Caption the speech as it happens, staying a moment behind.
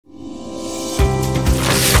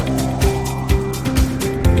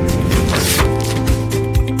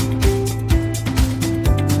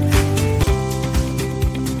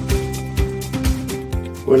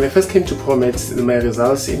When I first came to ProMaths, my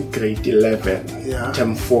results in grade 11,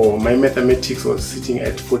 term 4, my mathematics was sitting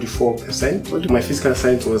at 44%. My physical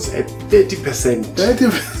science was at 30%.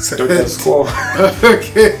 30%? Total score.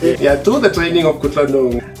 Okay. Yeah, through the training of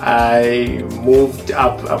Kutlwanong, I moved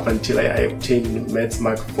up until I obtained maths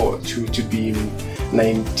mark to be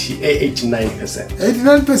 89%.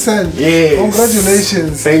 89%? Yes.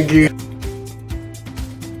 Congratulations. Thank you.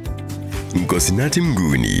 Nkosinathi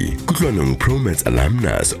Mguni, Kutlwanong ProMaths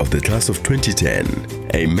alumnus of the class of 2010,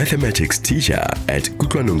 a mathematics teacher at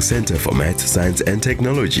Kutlwanong Center for Maths, Science and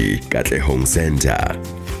Technology, Kutlwanong Center.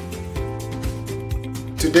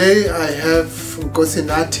 Today I have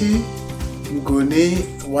Nkosinathi Mguni,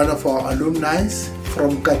 one of our alumni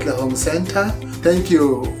from Kutlwanong Center. Thank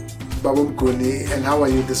you, Baba Mguni, and how are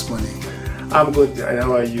you this morning? I'm good, and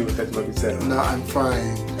how are you, Fatima? No, I'm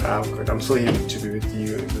fine. I'm good. I'm so happy to be with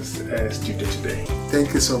you in this studio today.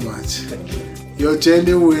 Thank you so much. Thank you. Your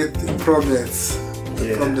journey with ProMaths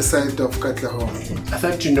from the side of Kutlwanong. I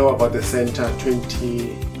thought to know about the center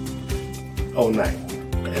 2009,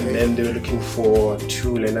 and then they were looking for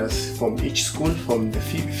 2 learners from each school, from the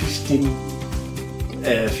 15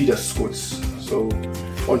 feeder schools. So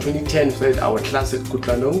on 2010, we started our class at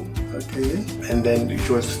Kutlwanong. Okay. And then it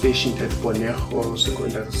was stationed at Bonejo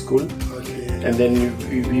Secondary School. Okay. And then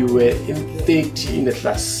we were in 30 in the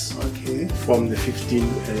class. Okay. From the 15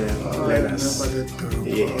 learners. I remember that group.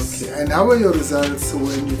 Yes. Okay. And how were your results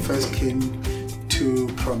when you first came to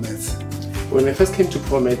ProMaths? When I first came to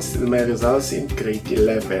ProMaths, my results in grade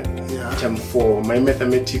 11, term 4, my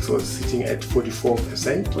mathematics was sitting at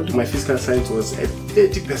 44%. My physical science was at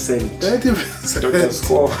 30%. 30%? Total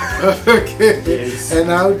score. Okay. Yes. And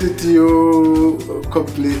how did you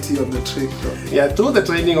complete your matric? Yeah, through the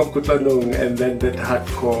training of Kutlwanong and then that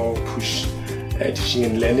hardcore push teaching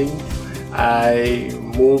and learning, I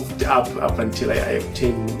moved up until I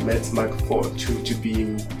obtained maths mark to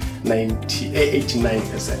be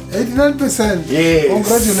 89%. 89%? Yes.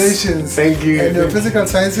 Congratulations. Thank you. And your physical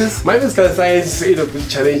sciences? My physical science, it was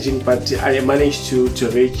challenging, but I managed to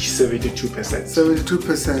reach 72%.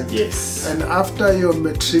 72%? Yes. And after your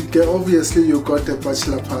matric, obviously you got a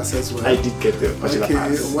bachelor pass as well. I did get the bachelor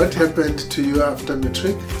pass. Okay, what happened to you after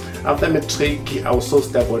matric? After matric, I was so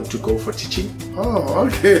stubborn to go for teaching. Oh,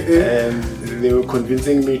 okay. And they were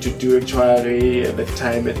convincing me to do actuary at the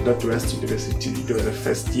time at Northwest University. It was the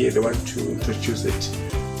first year they want to introduce it.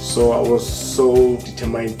 So I was so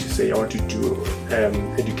determined to say I want to do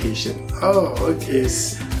education. Oh, okay.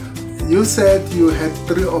 Yes. You said you had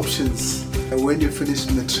 3 options when you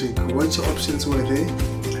finished matric. Which options were they?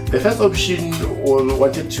 The first option was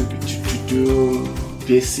wanted to do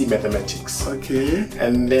BSc mathematics. Okay.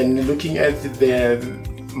 And then looking at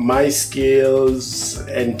my skills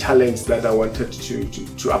and talents that I wanted to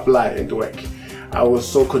apply and work, I was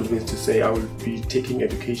so convinced to say I would be taking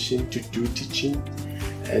education to do teaching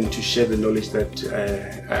and to share the knowledge that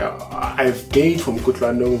I've gained from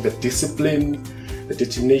Kutlwanong, the discipline, the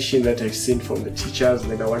determination that I've seen from the teachers,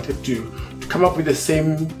 and I wanted to come up with the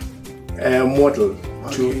same model,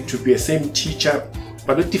 to be a same teacher,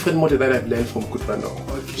 but a different model that I've learned from Kutlwanong.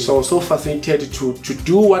 Okay. So I was so fascinated to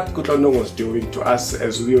do what Kutlwanong was doing to us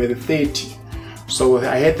as we were the 30. So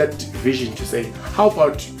I had that vision to say, how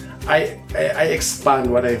about I expand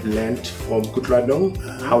what I've learned from Kutlwanong,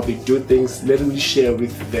 how they do things, let me share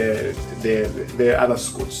with the other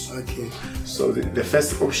schools. Okay. So the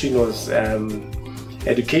first option was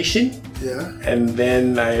education. Yeah. And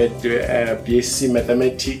then I had BSc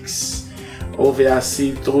mathematics.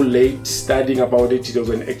 Obviously, through late studying about it, it was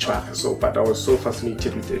an actuary. So, but I was so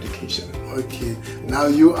fascinated with education. Okay. Now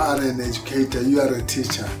you are an educator. You are a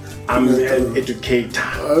teacher. I'm an educator.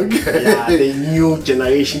 Okay. Yeah, the new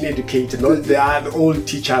generation educator, not the old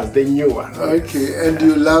teachers, the new one. Okay. And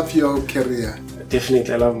you love your career?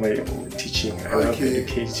 Definitely, I love my teaching. I love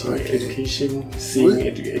education,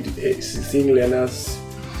 seeing learners,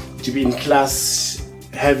 to be in class,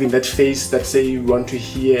 having that face that say you want to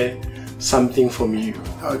hear something from you.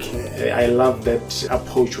 Okay. I love that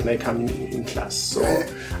approach when I come in class. So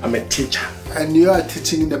I'm a teacher. And you are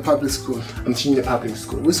teaching in the public school? I'm teaching in the public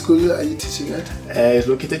school. Which school are you teaching at? It's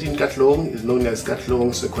located in Kutlwanong. It's known as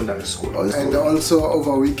Kutlwanong Secondary School. And also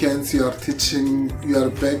over weekends you are teaching, you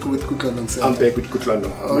are back with Kutlwanong Center? I'm back with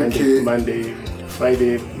Kutlwanong. Okay. Monday,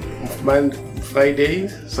 Friday,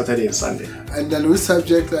 Saturday and Sunday. And then which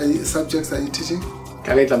subjects are you teaching?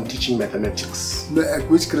 Currently I'm teaching mathematics. At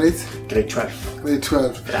which grade? Grade 12. Grade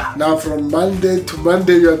 12. Yeah. Now from Monday to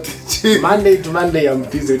Monday you are teaching? Monday to Monday I'm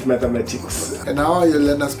busy with mathematics. And how are your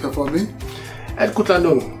learners performing? At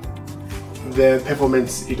Kutlwanong, the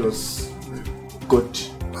performance, it was good.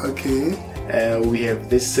 Okay. We have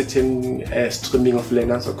this certain streaming of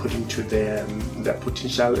learners according to their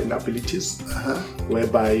potential and abilities,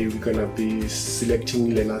 whereby we're gonna be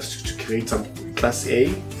selecting learners to create some class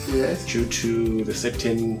A, Yes. due to the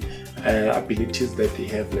certain abilities that they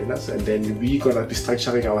have, learners, and then we're gonna be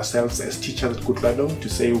structuring ourselves as teachers at Kutlwanong to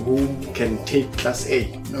say who can take class A,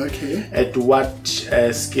 Okay. at what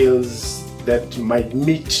skills that might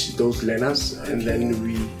meet those learners, and then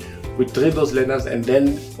we train those learners, and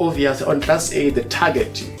then obviously on class A the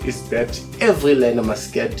target is that every learner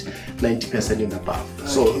must get 90% and above.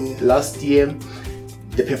 So last year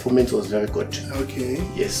the performance was very good. Okay.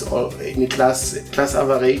 Yes, or in class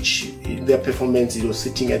average, their performance was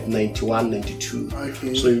sitting at 91, 92.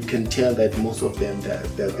 Okay. So you can tell that most of them they're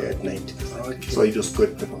at 90%. Okay. So it was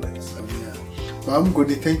good performance. Madam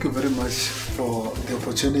Mguni, thank you very much for the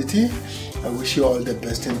opportunity. I wish you all the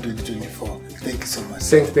best in 2024. Thank you so much.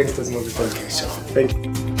 Thanks, Tasmo. Okay, sure. Thank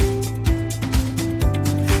you.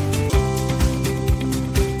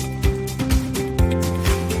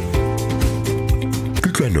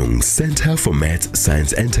 Kutlwanong Center for Maths,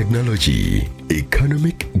 Science and Technology.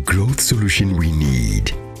 Economic growth solution we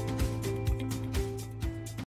need.